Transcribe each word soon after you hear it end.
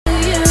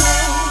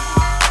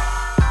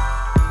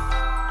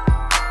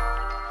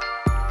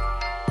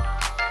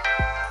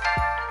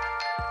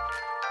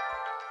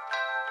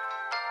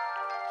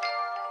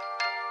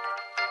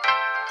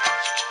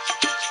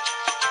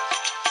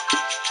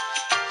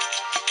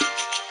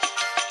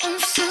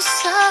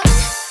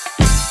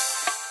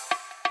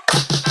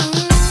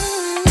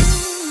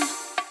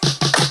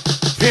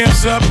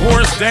Rims up,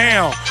 horse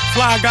down.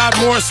 Fly got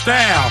more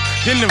style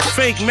than them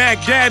fake Mac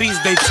daddies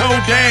they toe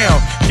down.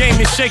 Game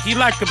is shaky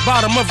like the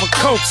bottom of a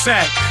coke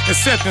sack.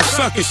 Except in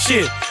sucker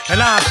shit, and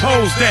I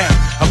oppose that.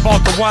 I bought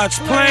the watch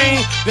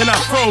plain, then I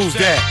froze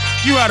that.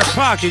 You out of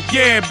pocket,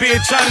 yeah,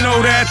 bitch, I know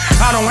that.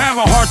 I don't have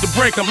a heart to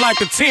break, I'm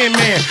like a tin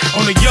man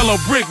on a yellow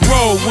brick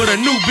road with a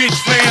new bitch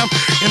fam.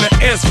 In the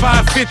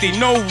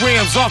S550, no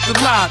rims off the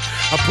lot.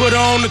 I put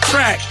her on the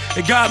track,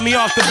 it got me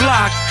off the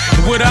block.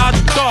 And without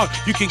the thought,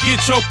 you can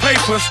get your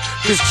papers.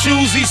 Cause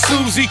Choosy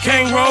Susie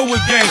can't roll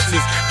with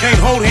gangsters. Can't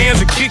hold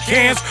hands and kick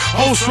cans,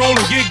 host roll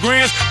and get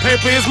grants.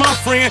 Paper is my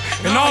friend,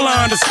 and all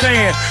I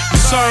understand. The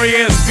sorry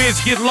ass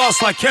bitch get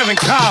lost like Kevin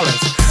Collins.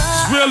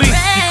 It's really,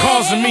 he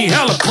causing me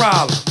hella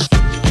problems.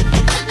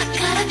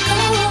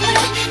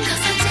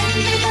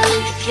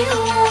 You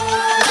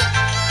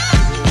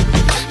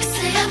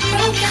say I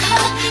broke your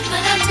heart,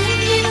 but I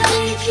didn't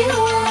believe you.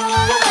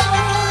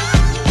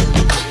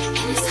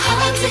 And it's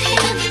hard to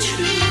hear the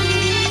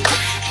truth,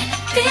 and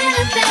I'm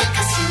feeling bad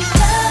 'cause you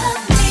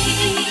love me.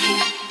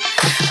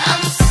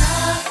 I'm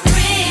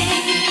sorry.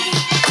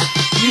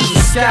 You's a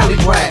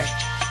scallywag,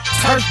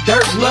 turf,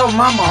 dirt, little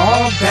mama,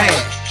 all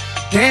bad.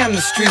 Damn,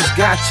 the streets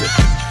got you.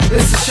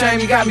 It's a shame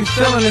you got me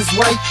feeling this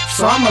way,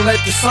 so I'ma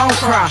let the song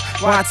cry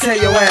while I tell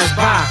your ass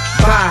bye,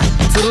 bye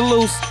to the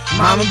loose.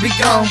 Mama be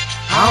gone.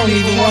 I don't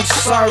even want your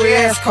sorry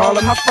ass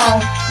calling my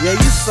phone. Yeah,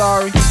 you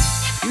sorry.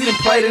 You done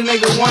played a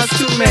nigga once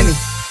too many.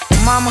 But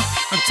mama,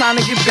 I'm trying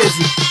to get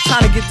busy,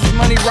 trying to get this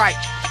money right.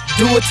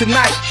 Do it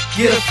tonight,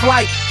 get a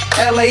flight.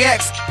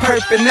 LAX,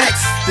 Perp and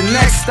X. The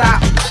next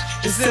stop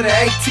is in the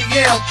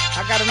ATL.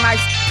 I got a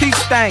nice peach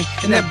thing,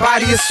 and that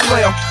body is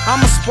swell.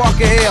 I'ma spark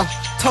a L.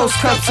 Toast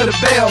cup to the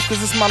bell,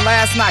 'cause it's my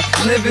last night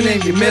living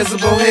in your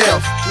miserable hell.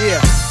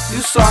 Yeah,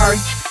 you sorry,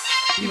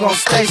 you gon'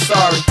 stay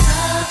sorry,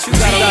 but you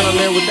gotta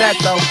live with that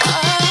though.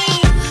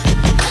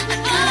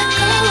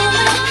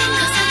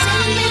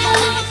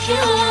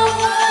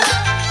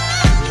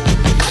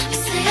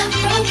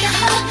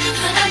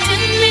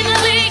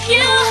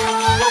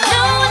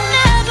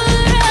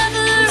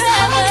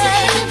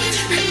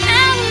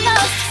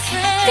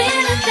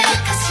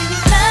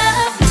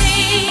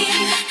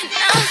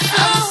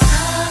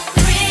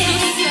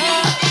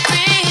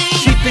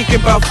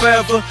 Thinking about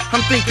forever,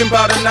 I'm thinking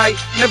about a night.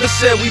 Never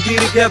said we'd be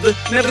together,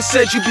 never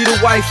said you'd be the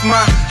wife.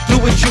 Ma, do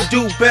what you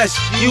do best.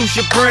 Use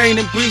your brain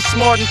and be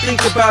smart and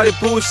think about it,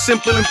 boo. It's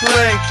simple and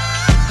plain.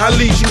 I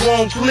lead you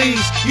on,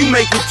 please. You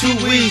make it too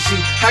easy.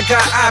 I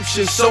got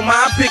options, so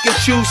I pick and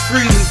choose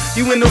freely.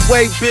 You in the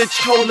way, bitch,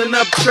 holding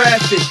up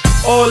traffic.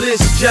 All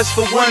this just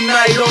for one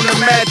night on the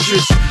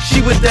mattress.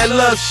 She with that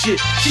love shit,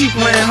 she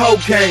playing hoe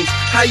games.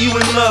 How you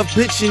in love,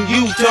 bitch, and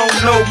you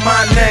don't know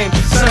my name?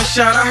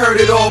 Sunshine, I heard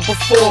it all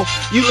before.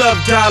 You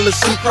love dollars,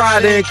 some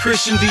Prada and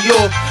Christian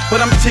Dior,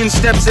 but I'm 10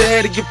 steps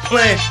ahead of your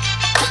plan.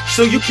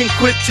 So you can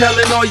quit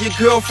telling all your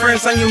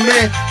girlfriends I'm your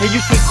man, and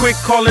you can quit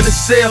calling a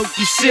sale.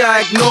 You see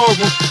I ignore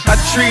them. I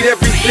treat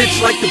every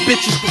bitch like the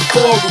bitches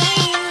before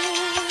them.